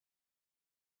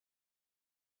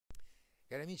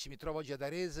Cari amici, mi trovo oggi ad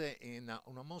Arese in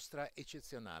una mostra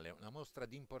eccezionale, una mostra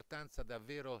di importanza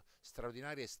davvero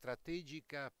straordinaria e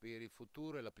strategica per il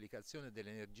futuro e l'applicazione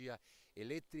dell'energia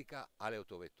elettrica alle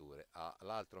autovetture,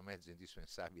 all'altro mezzo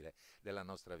indispensabile della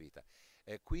nostra vita.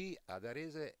 Qui ad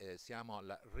Arese siamo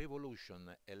alla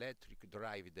Revolution Electric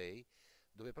Drive Day,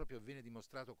 dove proprio viene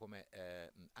dimostrato come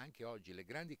anche oggi le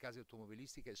grandi case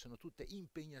automobilistiche sono tutte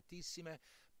impegnatissime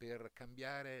per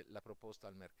cambiare la proposta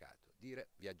al mercato,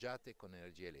 dire viaggiate con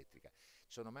energia elettrica. Ci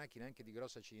sono macchine anche di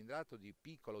grossa cilindrata, di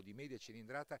piccola o di media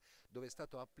cilindrata dove è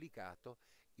stato applicato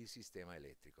il sistema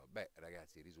elettrico. Beh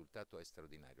ragazzi, il risultato è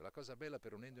straordinario. La cosa bella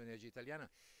per Unendo Energia Italiana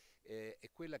è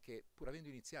quella che, pur avendo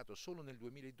iniziato solo nel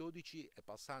 2012,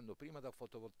 passando prima dal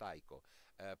fotovoltaico,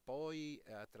 poi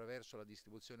attraverso la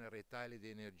distribuzione a retail di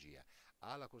energia,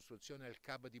 alla costruzione al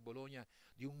CAB di Bologna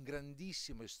di un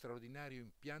grandissimo e straordinario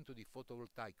impianto di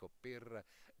fotovoltaico per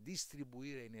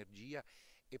distribuire energia,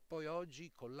 e poi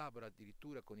oggi collabora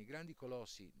addirittura con i grandi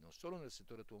colossi non solo nel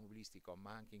settore automobilistico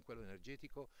ma anche in quello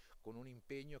energetico, con un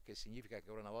impegno che significa che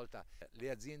ancora una volta le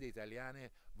aziende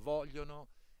italiane vogliono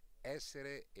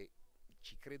essere e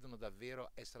ci credono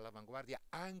davvero essere all'avanguardia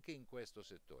anche in questo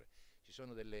settore. Ci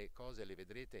sono delle cose, le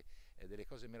vedrete, delle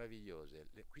cose meravigliose.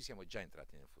 Qui siamo già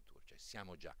entrati nel futuro, cioè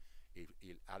siamo già,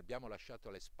 abbiamo lasciato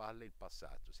alle spalle il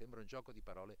passato. Sembra un gioco di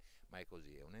parole, ma è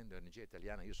così. È Unendo Energia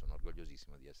Italiana, io sono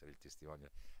orgogliosissimo di essere il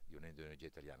testimonial di Unendo Energia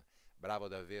Italiana. Bravo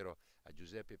davvero a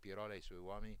Giuseppe Pirola e ai suoi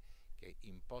uomini che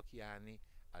in pochi anni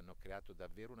hanno creato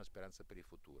davvero una speranza per il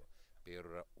futuro,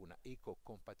 per una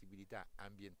ecocompatibilità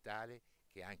ambientale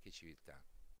che è anche civiltà.